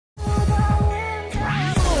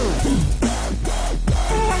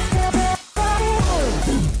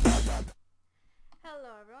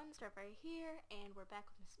Starfire here, and we're back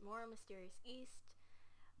with more Mysterious East.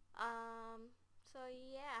 So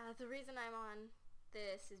yeah, the reason I'm on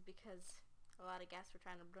this is because a lot of guests were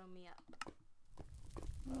trying to blow me up.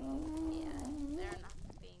 Yeah, they're not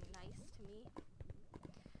being nice to me.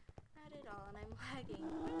 Not at all, and I'm lagging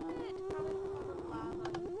quite a bit. Probably all the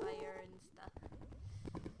lava and fire and stuff.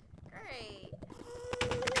 Great!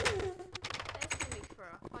 That's gonna make for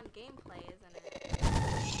a fun gameplay, isn't it?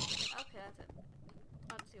 Okay, that's it.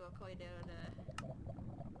 Let's see what we do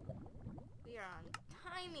we are on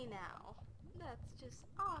Tiny now. That's just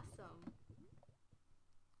awesome.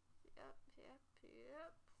 Yep.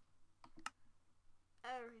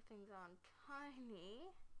 Everything's on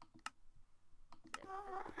Tiny.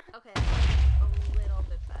 Okay, that's a little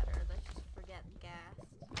bit better. Let's just forget gas.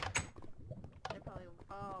 They're probably,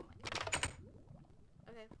 oh my god.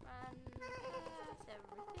 Okay, run past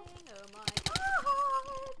everything. Oh my god.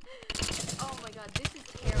 Oh my god, this is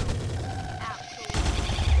terrible. Absolutely.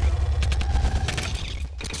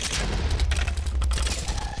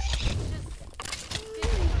 Just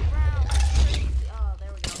spinning around like crazy. Oh,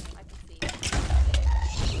 there we go. I can see.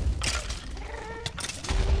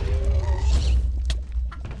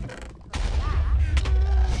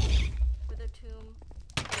 With a tomb.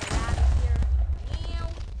 Get out of here.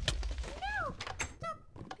 No! Stop!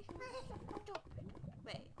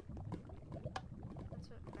 Wait. That's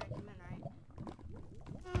what I came in, right?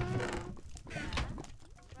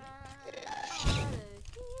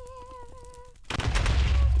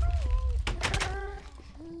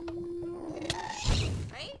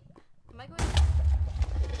 Right? Am I going?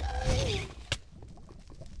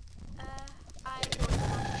 I'm going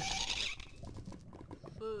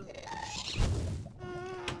food.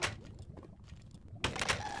 Get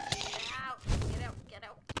out. Get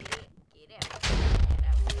out.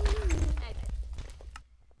 Okay.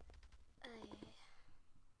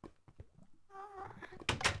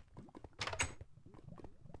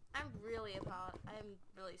 I'm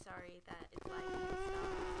really sorry that it's lagging and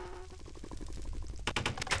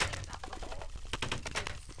stuff.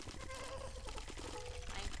 It's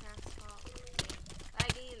Minecraft's fault.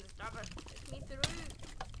 Laggy and stop it. Take me through.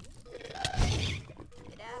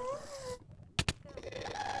 Get out.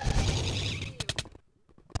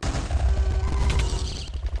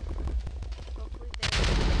 Hopefully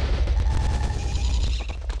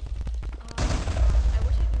I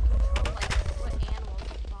wish I could control like what animals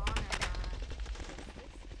spawn or not.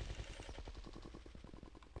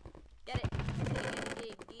 Get it.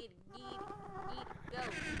 Go.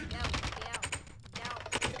 Get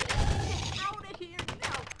out of here.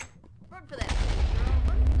 No. Run for that thing, girl.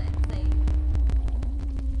 Run for that thing.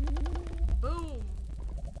 Boom.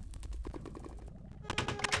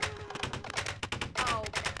 Oh.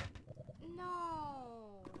 No.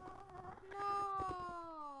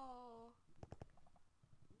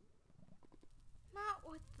 Not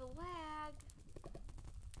with the lag.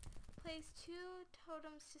 Place 2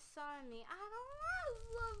 totems to summon me. I don't want to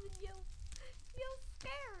love you. You're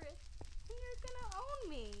scared. And you're gonna own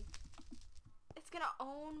me. It's gonna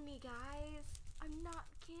own me, guys. I'm not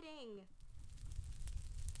kidding.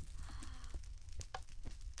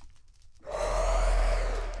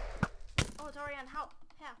 Oh, it's already on help.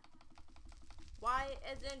 Yeah. Why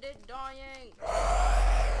isn't it dying?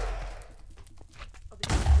 Oh,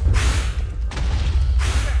 because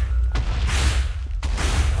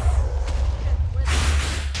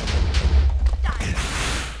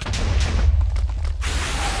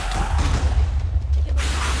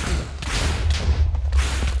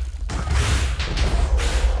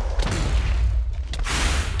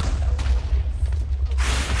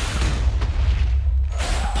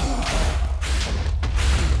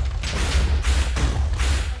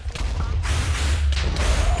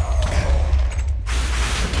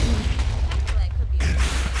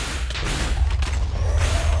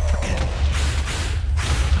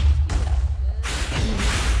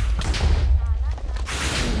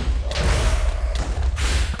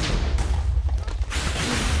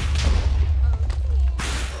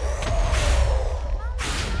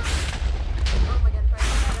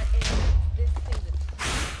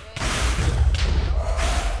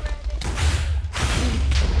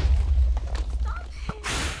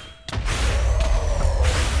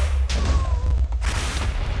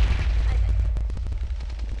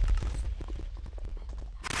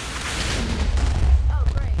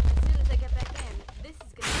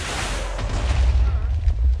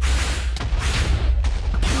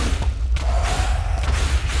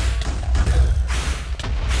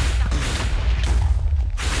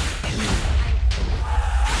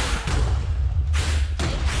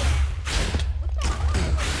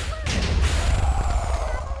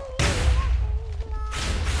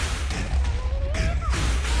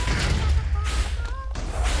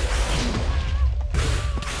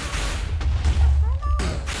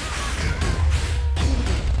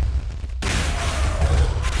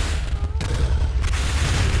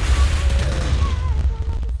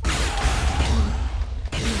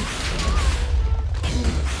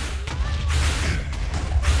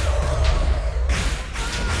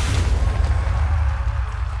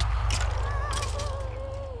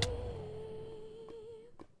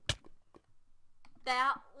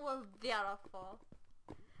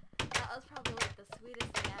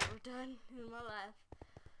done in my life.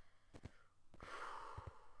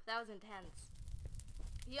 That was intense.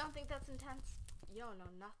 You don't think that's intense? You don't know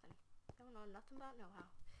nothing. You don't know nothing about know-how.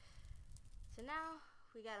 So now,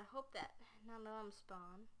 we gotta hope that none of them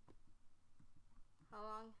spawn. How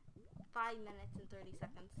long? 5 minutes and 30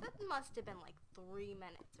 seconds. That must have been like 3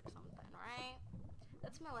 minutes or something, right?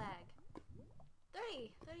 That's my lag.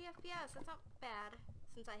 30 FPS, that's not bad,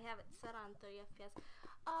 since I have it set on 30 FPS.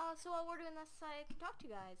 So while we're doing this, I can talk to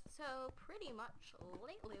you guys. So pretty much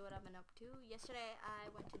lately what I've been up to. Yesterday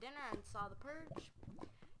I went to dinner and saw The Purge.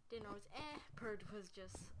 Dinner was Purge was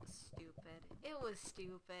just stupid. It was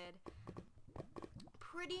stupid.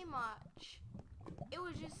 Pretty much. It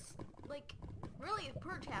was just, like, really if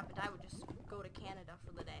Purge happened, I would just go to Canada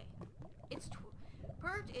for the day.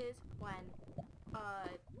 Purge is when,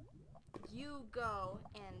 you go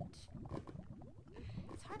and,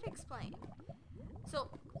 it's hard to explain. So,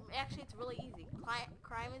 actually it's really easy.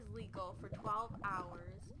 Crime is legal for 12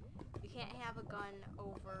 hours. You can't have a gun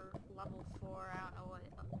over level 4. I don't know what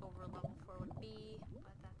over level 4 would be,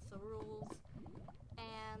 but that's the rules.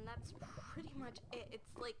 And that's pretty much it.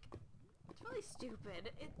 It's like, it's really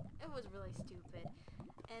stupid. It was really stupid.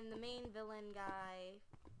 And the main villain guy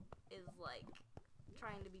is like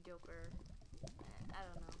trying to be Joker. I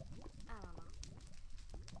don't know.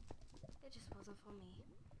 It just wasn't for me.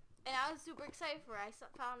 And I was super excited for it. I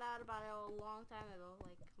found out about it a long time ago,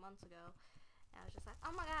 like months ago. And I was just like,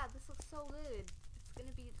 oh my god, this looks so good. It's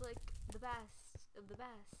gonna be like the best of the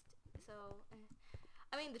best. So,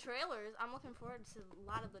 I mean, the trailers, I'm looking forward to a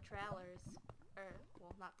lot of the trailers. Or,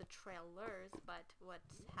 well, not the trailers, but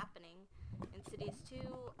what's happening. Insidious 2,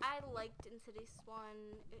 I liked Insidious 1.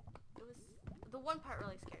 It was, the one part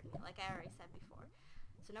really scared me, like I already said before.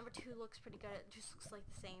 So number 2 looks pretty good. It just looks like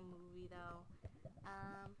the same movie, though.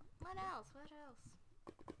 What else?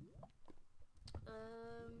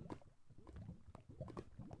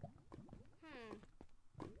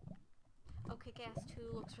 Oh, Kick-Ass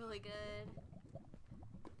 2 looks really good.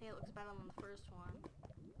 I think it looks better than the first one.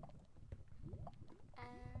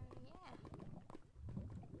 And, yeah.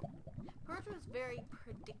 Purge was very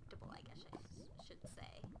predictable, I guess I should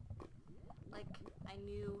say. Like, I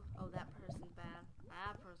knew, oh, that person's bad.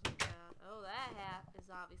 That person's bad. Oh, that is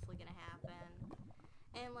obviously gonna happen.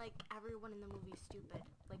 And, like, everyone in the movie is stupid.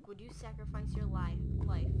 Like, would you sacrifice your life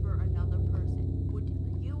for another person? Would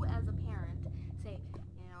you, as a parent, say,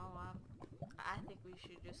 you know, I think we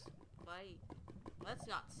should just fight. Let's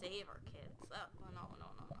not save our kids. Oh, no.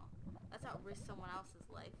 Let's not risk someone else's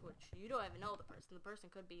life, which you don't even know the person. The person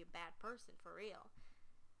could be a bad person, for real.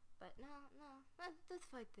 But, no. Let's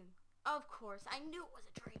fight them. Of course. I knew it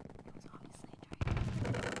was a dream. It was obviously a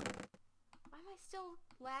dream. Why am I still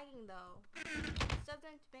lagging, though? This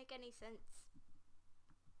doesn't make any sense.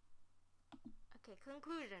 Okay,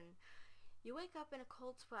 conclusion. You wake up in a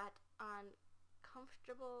cold sweat on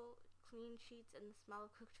comfortable, clean sheets and the smell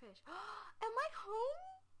of cooked fish. Am I home?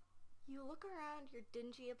 You look around your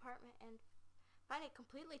dingy apartment and find it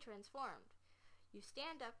completely transformed. You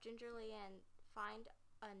stand up gingerly and find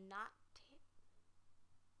a knot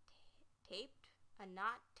taped? A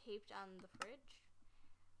knot taped on the fridge?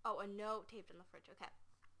 Oh, a note taped on the fridge. Okay.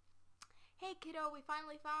 Hey, kiddo, we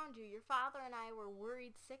finally found you. Your father and I were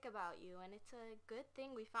worried sick about you, and it's a good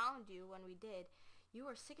thing we found you when we did. You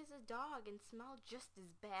were sick as a dog and smelled just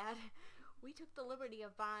as bad. We took the liberty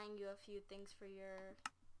of buying you a few things for your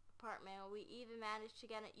apartment. We even managed to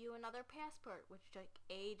get you another passport, which took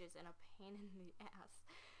ages and a pain in the ass.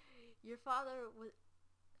 Your father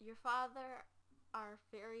are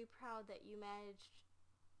very proud that you managed.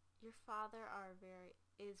 Your father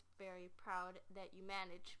is very proud that you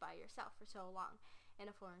managed by yourself for so long in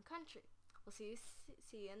a foreign country. We'll see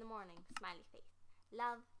you in the morning. Smiley face.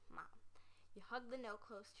 Love, Mom. You hug the note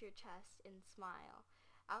close to your chest and smile.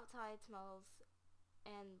 Outside smells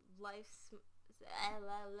and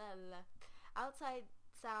outside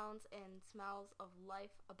sounds and smells of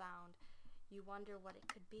life abound. You wonder what it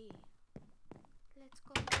could be. Let's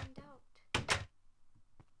go find out.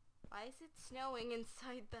 Why is it snowing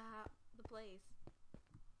inside the place?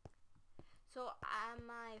 So,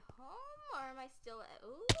 am I home or am I still at...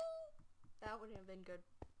 Ooh! That wouldn't have been good.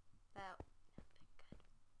 That wouldn't have been good.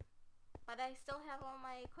 But I still have all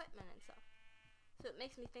my equipment and stuff. So it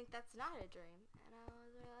makes me think that's not a dream. And I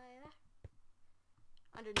was really there.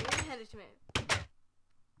 Under new management.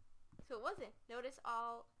 So it wasn't. Notice to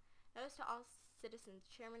all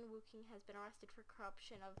citizens, Chairman Wu King has been arrested for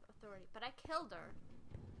corruption of authority. But I killed her.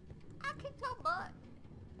 I kicked her butt.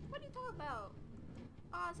 What are you talking about?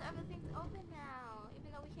 Oh, so everything's open now,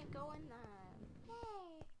 even though we can't go in them.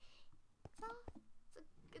 Yay! So,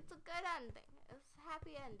 it's a good ending. It's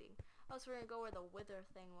happy ending. Else we're gonna go where the wither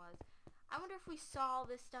thing was. I wonder if we saw all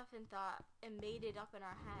this stuff and thought and made it up in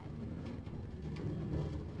our head.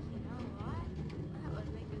 You know what? That would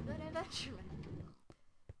make a good adventure map.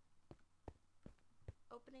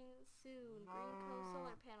 Opening soon. Green Coast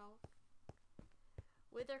solar panel.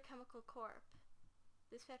 Wither Chemical Corp.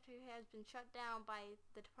 This factory has been shut down by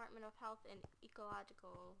the Department of Health and Ecology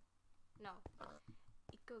or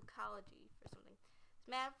something. This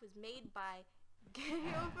map was made by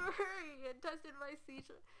Gail Murray and tested by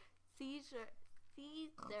Caesar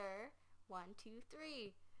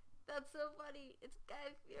 123. That's so funny. It's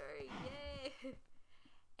Guy Fury. Yay!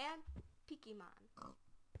 And Pikimon.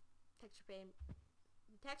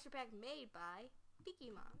 Texture pack made by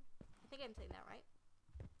Pikimon. I think I'm saying that right.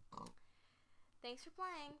 Thanks for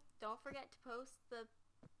playing. Don't forget to post the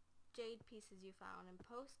jade pieces you found and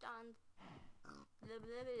post on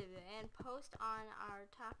our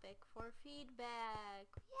topic for feedback.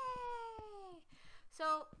 Yay!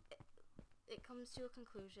 So it comes to a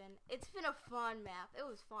conclusion. It's been a fun map. It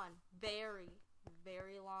was fun. Very,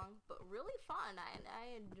 very long, but really fun.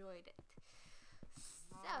 I enjoyed it.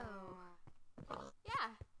 So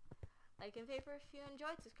yeah. Like and favorite if you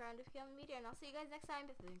enjoyed, subscribe to Become Media, and I'll see you guys next time.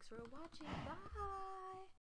 Thanks for watching. Bye!